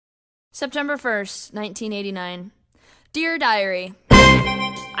September 1st, 1989. Dear Diary,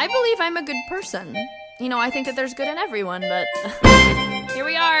 I believe I'm a good person. You know, I think that there's good in everyone, but here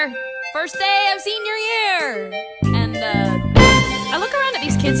we are, first day of senior year! And, I look around at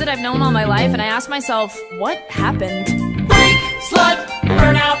these kids that I've known all my life and I ask myself, what happened? Freak, slut,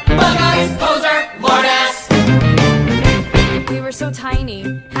 burnout, bug eyes, poser, lord ass. We were so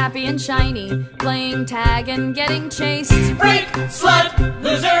tiny, happy and shiny, playing tag and getting chased. Freak, slut,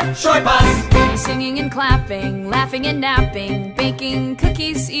 loser, short bus. Singing and clapping, laughing and napping, baking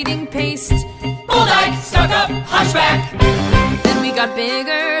cookies, eating paste. Bull dyke, stuck up, hunchback. Then we got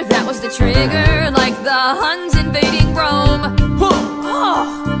bigger, that was the trigger, like the Huns invading Rome.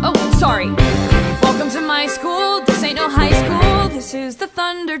 Oh, sorry. Welcome to my school, this ain't no high school, this is the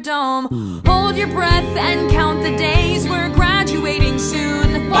Thunderdome. Hold your breath and count the days, we're graduating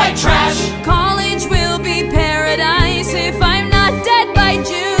soon. White trash. College will be paradise if I'm not dead by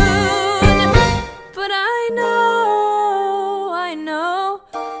June. But I know,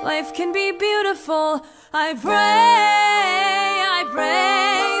 life can be beautiful. I pray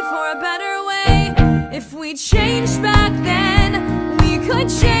for a better way. If we changed back then, we could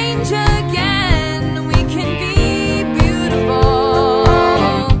change again. We can be beautiful.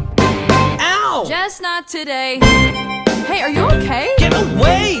 Ow! Just not today. Hey, are you okay? Get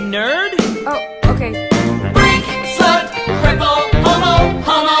away, nerd! Oh, okay. Freak, slut, cripple, homo.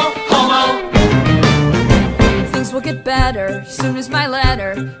 Things will get better soon as my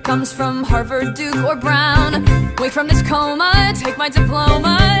letter comes from Harvard, Duke, or Brown. Wake from this coma, take my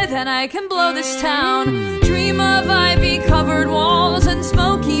diploma, then I can blow this town. Dream of ivy-covered walls and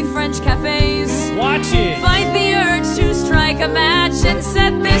smoky French cafes. Watch it! Fight the urge to strike a match and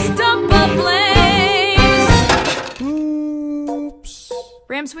set this dump ablaze. Oops.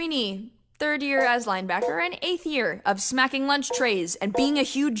 Ram Sweeney, 3rd year as linebacker and 8th year of smacking lunch trays and being a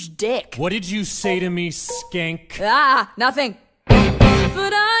huge dick. What did you say to me, skank? Ah, nothing.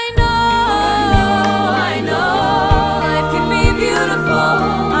 But I know, life can be beautiful.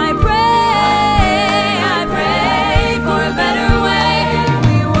 I pray for a better way.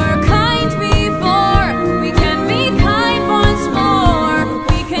 We were kind before, we can be kind once more.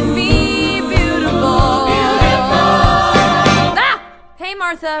 We can be beautiful. Ah! Hey,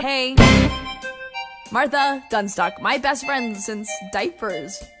 Martha. Hey. Martha Dunstock, my best friend since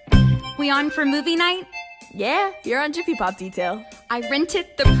diapers. We on for movie night? Yeah, you're on Jiffy Pop Detail. I rented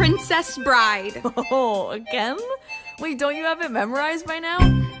The Princess Bride. Oh, again? Wait, don't you have it memorized by now?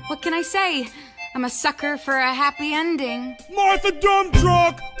 What can I say? I'm a sucker for a happy ending. Martha Dumb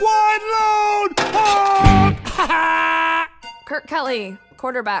Truck! Wide load! Honk! Kurt Kelly,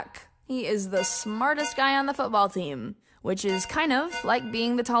 quarterback. He is the smartest guy on the football team, which is kind of like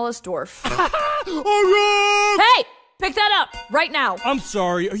being the tallest dwarf. Hey! Pick that up! Right now! I'm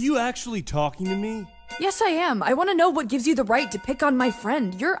sorry, are you actually talking to me? Yes, I am. I want to know what gives you the right to pick on my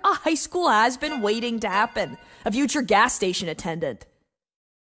friend. You're a high school has-been waiting to happen. A future gas station attendant.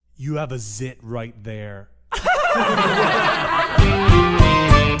 You have a zit right there.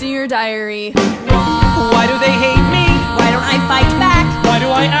 Dear Diary. Why do they hate me? Why don't I fight back? Why do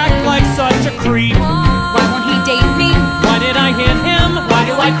I act like such a creep? Why won't he date me? Why did I hit him? Why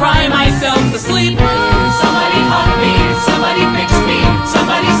do I cry myself to sleep? Somebody hug me, somebody fix me,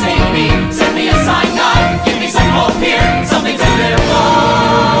 somebody save me, send me a sign, God, give me some hope here, something to live for.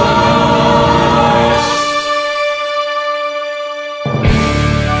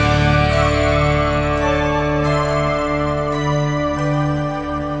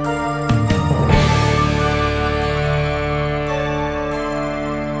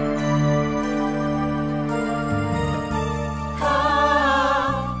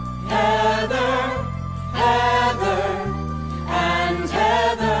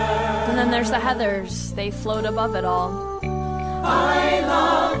 There's the Heathers. They float above it all. I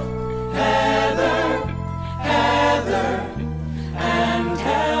love Heather, and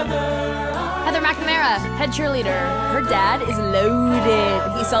Heather. Heather McNamara, head cheerleader. Her dad is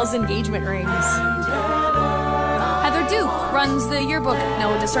loaded. He sells engagement rings. Heather Duke runs the yearbook.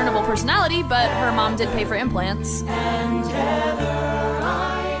 No discernible personality, but her mom did pay for implants. And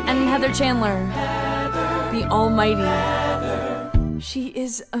Heather Chandler, the almighty. She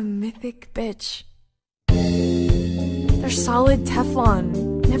is a mythic bitch. They're solid Teflon.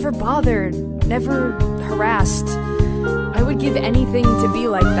 Never bothered. Never harassed. I would give anything to be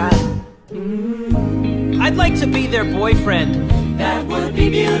like that. I'd like to be their boyfriend. That would be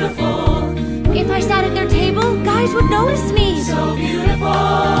beautiful. If I sat at their table, guys would notice me. So beautiful.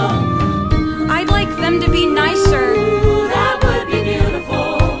 I'd like them to be nicer. Ooh, that would be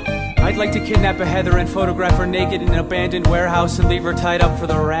beautiful. I'd like to kidnap a Heather and photograph her naked in an abandoned warehouse and leave her tied up for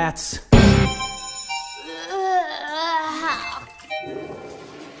the rats.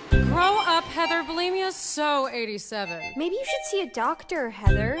 Grow up, Heather. Bulimia's so 87. Maybe you should see a doctor,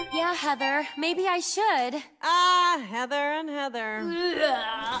 Heather. Yeah, Heather, maybe I should. Ah, Heather and Heather.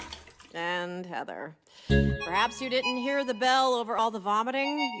 And Heather. Perhaps you didn't hear the bell over all the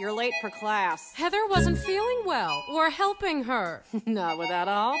vomiting. You're late for class. Heather wasn't feeling well. We're helping her. Not without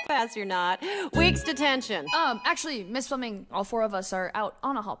a hall pass, you're not. Week's detention. Actually, Miss Fleming, all 4 of us are out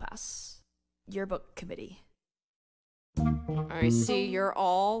on a hall pass. Yearbook committee. I see you're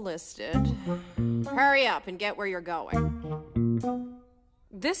all listed. Hurry up and get where you're going.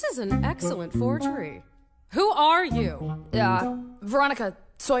 This is an excellent forgery. Who are you? Veronica,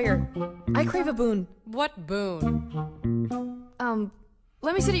 Sawyer. I crave a boon. What boon?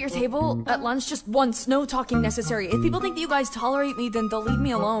 Let me sit at your table at lunch just once, no talking necessary. If people think that you guys tolerate me, then they'll leave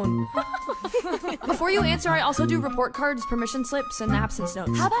me alone. Before you answer, I also do report cards, permission slips, and absence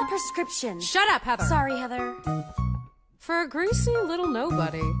notes. How about prescriptions? Shut up, Heather. Sorry, Heather. For a greasy little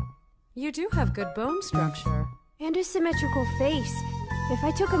nobody, you do have good bone structure. And a symmetrical face. If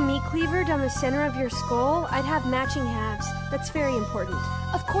I took a meat cleaver down the center of your skull, I'd have matching halves. That's very important.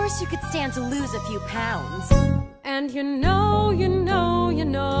 Of course you could stand to lose a few pounds. And you know,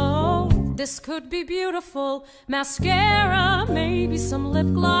 this could be beautiful. Mascara, maybe some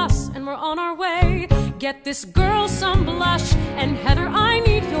lip gloss, and we're on our way. Get this girl some blush, and Heather, I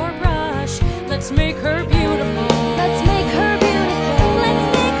need your brush. Let's make her beautiful. Let's make her beautiful. Let's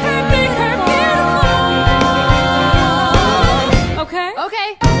make her beautiful. Okay?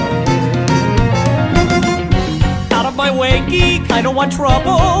 Okay. Out of my way, geek! I don't want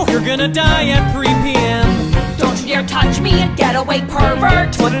trouble! You're gonna die at 3 p.m. Don't you dare touch me and get away,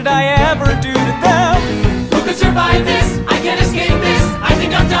 pervert! What did I ever do to them? Who could survive this? I can't escape this. I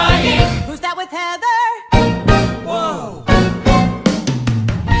think I'm dying.